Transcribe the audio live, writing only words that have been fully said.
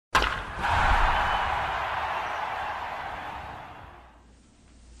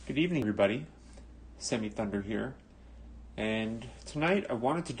Good evening, everybody. Semi Thunder here. And tonight I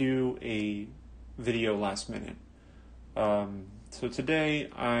wanted to do a video last minute. So today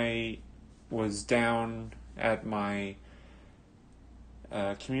I was down at my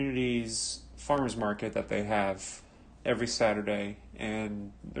community's farmers market that they have every Saturday,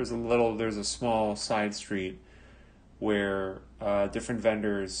 and there's a small side street where different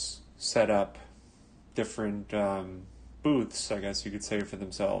vendors set up different booths, I guess you could say, for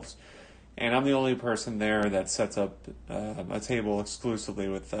themselves. And I'm the only person there that sets up a table exclusively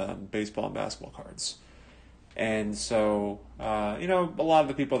with baseball and basketball cards. And so, a lot of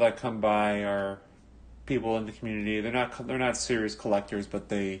the people that come by are people in the community. They're not serious collectors, but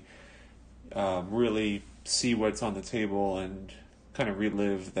they really see what's on the table and kind of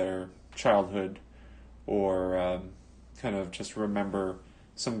relive their childhood, or kind of just remember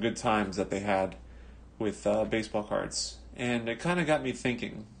some good times that they had with baseball cards. And it kind of got me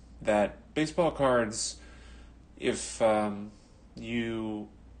thinking that baseball cards, if you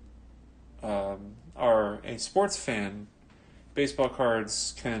are a sports fan, baseball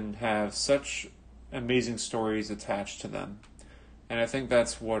cards can have such amazing stories attached to them. And I think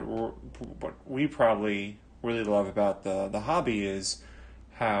that's what we probably really love about the hobby, is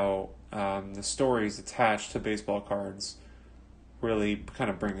how the stories attached to baseball cards really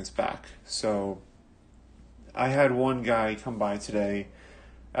kind of bring us back. So I had one guy come by today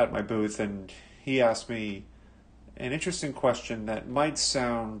at my booth, and he asked me an interesting question that might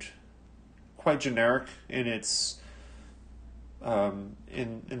sound quite generic in its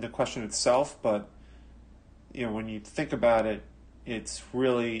in the question itself, but when you think about it,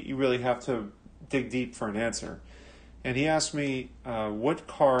 you really have to dig deep for an answer. And he asked me, what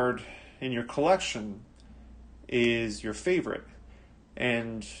card in your collection is your favorite?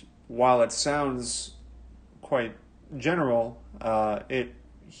 And while it sounds quite general,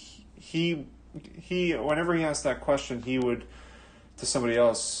 he whenever he asked that question, he would, to somebody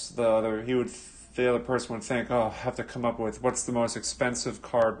else, the other person would think, oh, I have to come up with what's the most expensive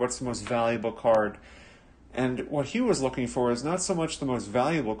card, what's the most valuable card. And what he was looking for is not so much the most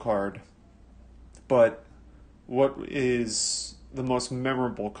valuable card, but what is the most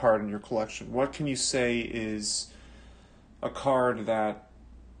memorable card in your collection. What can you say is a card that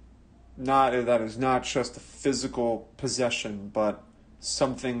is not just a physical possession, but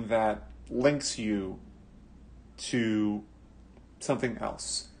something that links you to something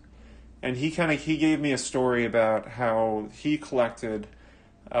else? And he gave me a story about how he collected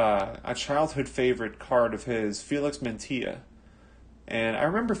a childhood favorite card of his, Felix Mantilla. And I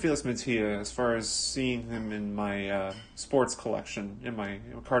remember Felix Mantilla as far as seeing him in my sports collection, in my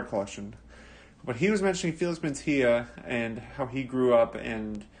card collection. But he was mentioning Felix Mantilla and how he grew up,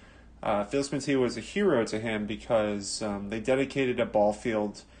 and Felix Mantilla was a hero to him because they dedicated a ball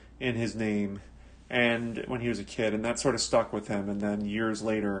field in his name, and when he was a kid, and that sort of stuck with him. And then years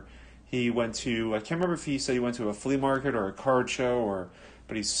later, he went to, I can't remember if he said he went to a flea market or a card show,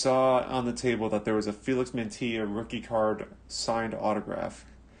 but he saw on the table that there was a Felix Mantilla rookie card signed autograph,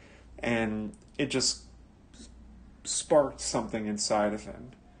 and it just sparked something inside of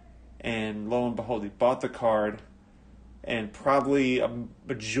him. And lo and behold, he bought the card. And probably a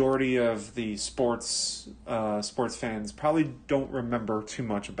majority of the sports fans probably don't remember too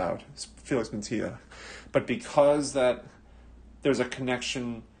much about Felix Mantilla. But because that there's a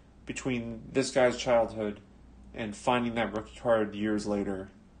connection between this guy's childhood and finding that rookie card years later,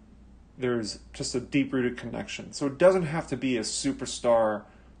 there's just a deep-rooted connection. So it doesn't have to be a superstar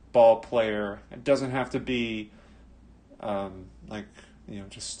ball player. It doesn't have to be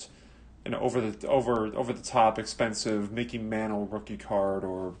just an over the top expensive Mickey Mantle rookie card,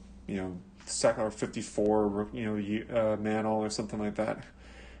 or second or 54 Mantle or something like that.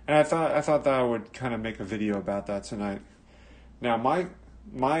 And I thought that I would kind of make a video about that tonight. Now my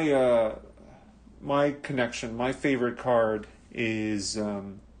connection, my favorite card is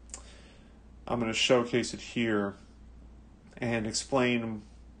I'm going to showcase it here and explain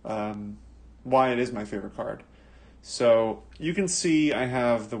why it is my favorite card. So you can see I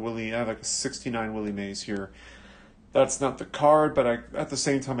have like a 69 Willie Mays here. That's not the card, but at the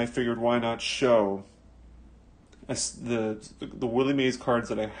same time I figured, why not show the Willie Mays cards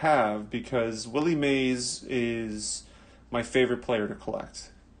that I have, because Willie Mays is my favorite player to collect.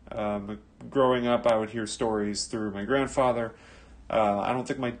 Growing up, I would hear stories through my grandfather. I don't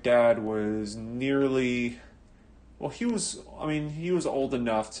think my dad was nearly... Well, he was old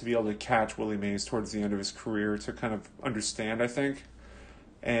enough to be able to catch Willie Mays towards the end of his career to kind of understand, I think.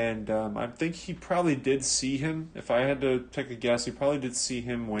 And I think he probably did see him. If I had to take a guess, he probably did see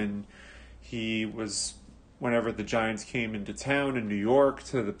him when he was whenever the Giants came into town in New York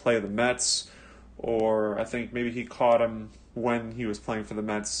to play the Mets, or I think maybe he caught him when he was playing for the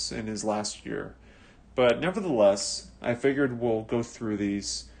Mets in his last year. But nevertheless, I figured we'll go through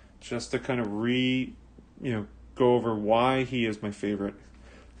these just to kind of go over why he is my favorite.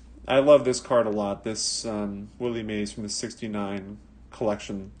 I love this card a lot, this Willie Mays from the 69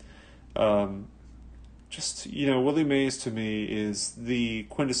 collection. Willie Mays to me is the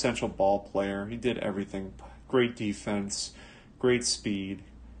quintessential ball player. He did everything. Great defense, great speed,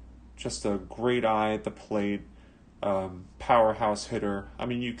 just a great eye at the plate, powerhouse hitter. I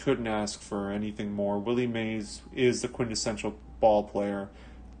mean, you couldn't ask for anything more. Willie Mays is the quintessential ball player.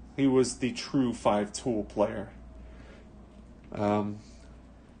 He was the true five-tool player.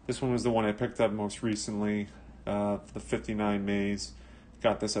 This one was the one I picked up most recently, the 59 Mays.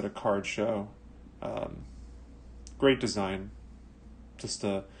 Got this at a card show. Great design. Just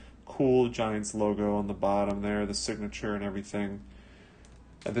a cool Giants logo on the bottom there, the signature and everything.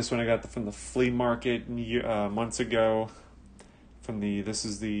 This one I got from the flea market months ago. This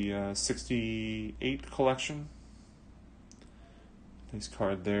is the 68 collection. Nice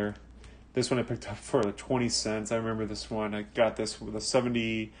card there. This one I picked up for 20 cents. I remember this one. I got this with the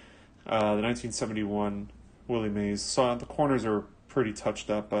 1971 Willie Mays. So the corners are pretty touched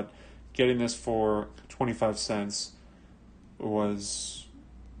up, but getting this for 25 cents was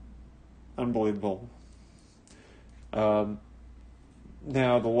unbelievable.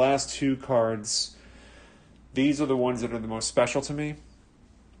 Now, the last two cards, these are the ones that are the most special to me.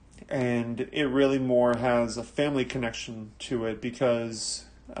 And it really more has a family connection to it because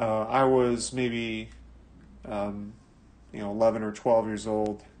I was maybe 11 or 12 years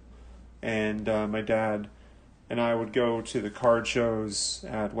old, and my dad and I would go to the card shows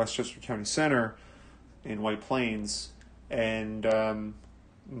at Westchester County Center in White Plains, and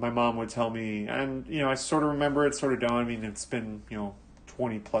my mom would tell me, and I sort of remember it, sort of don't. I mean, it's been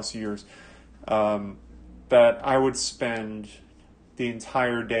 20 plus years, that I would spend the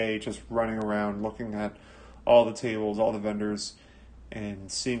entire day just running around looking at all the tables, all the vendors,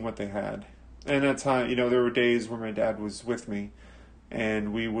 and seeing what they had. And at that time, there were days where my dad was with me,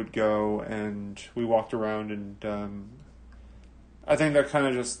 and we would go and we walked around, and I think that kind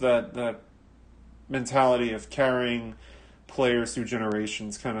of just that mentality of carrying players through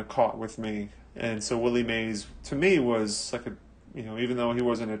generations kind of caught with me. And so Willie Mays to me was like even though he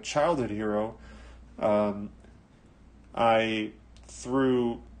wasn't a childhood hero, I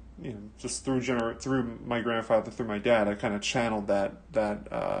through my grandfather, through my dad, I kind of channeled that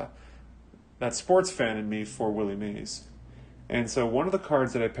sports fan in me for Willie Mays. And so one of the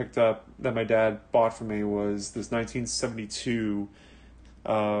cards that I picked up that my dad bought for me was this 1972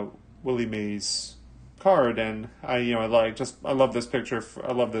 Willie Mays card, and I love this picture.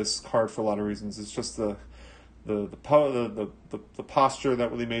 I love this card for a lot of reasons. It's just the posture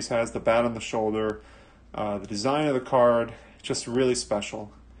that Willie Mays has, the bat on the shoulder, the design of the card, just really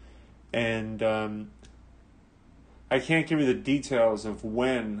special. And I can't give you the details of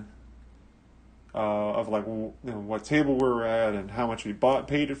when, what table we were at and how much we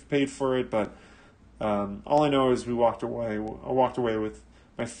paid for it, but all I know is I walked away with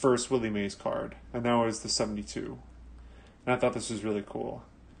my first Willie Mays card, and that was the 72. And I thought this was really cool.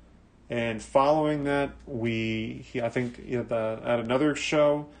 And following that, at another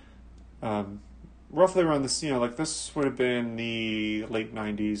show, roughly around this, this would have been the late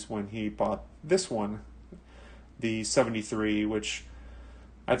 90s when he bought this one, the 73, which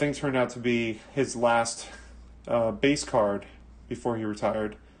I think turned out to be his last base card before he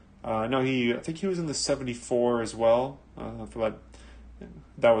retired. I think he was in the 74 as well.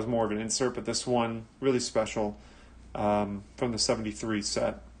 That was more of an insert, but this one really special from the 73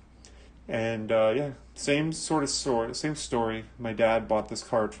 set. And same story. My dad bought this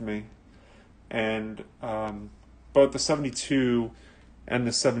card for me, and both the 72 and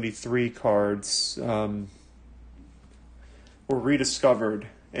the 73 cards were rediscovered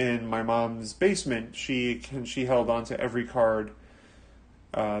in my mom's basement. She held on to every card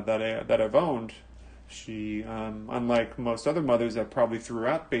that I've owned. She, unlike most other mothers that probably threw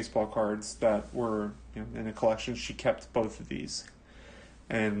out baseball cards that were in a collection, she kept both of these.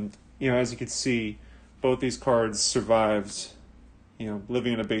 And as you can see, both these cards survived,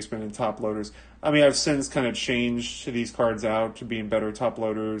 living in a basement in top loaders. I mean, I've since kind of changed these cards out to being better top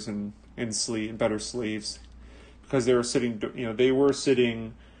loaders and better sleeves, because they were sitting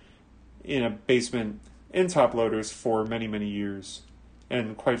in a basement in top loaders for many, many years.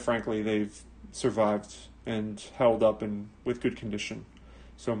 And quite frankly, they've survived and held up with good condition.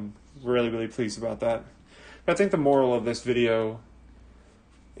 So I'm really, really pleased about that. But I think the moral of this video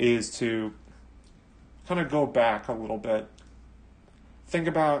is to kind of go back a little bit. Think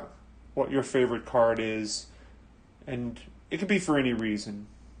about what your favorite card is, and it could be for any reason.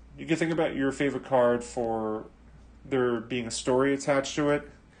 You can think about your favorite card for there being a story attached to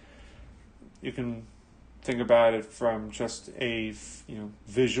it. You can think about it from just a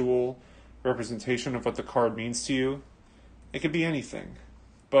visual representation of what the card means to you. It could be anything,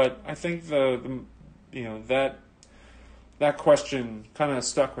 but I think that question kind of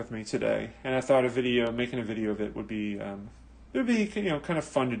stuck with me today, and I thought making a video of it would be kind of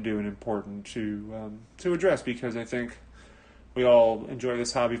fun to do and important to address, because I think we all enjoy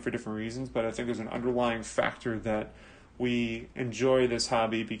this hobby for different reasons, but I think there's an underlying factor that we enjoy this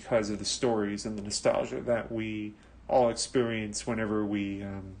hobby because of the stories and the nostalgia that we all experience whenever we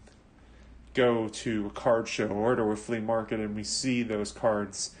go to a card show or to a flea market and we see those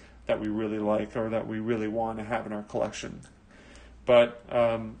cards that we really like or that we really want to have in our collection. But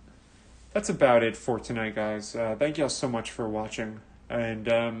that's about it for tonight, guys. Thank you all so much for watching, and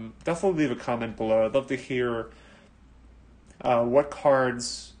definitely leave a comment below. I'd love to hear what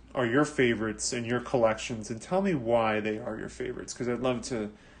cards are your favorites in your collections, and tell me why they are your favorites, because I'd love to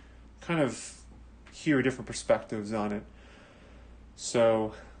kind of hear different perspectives on it.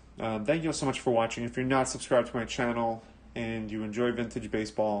 So thank you all so much for watching. If you're not subscribed to my channel and you enjoy vintage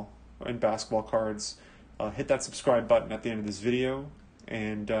baseball and basketball cards, hit that subscribe button at the end of this video,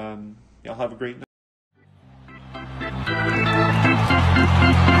 and y'all have a great night.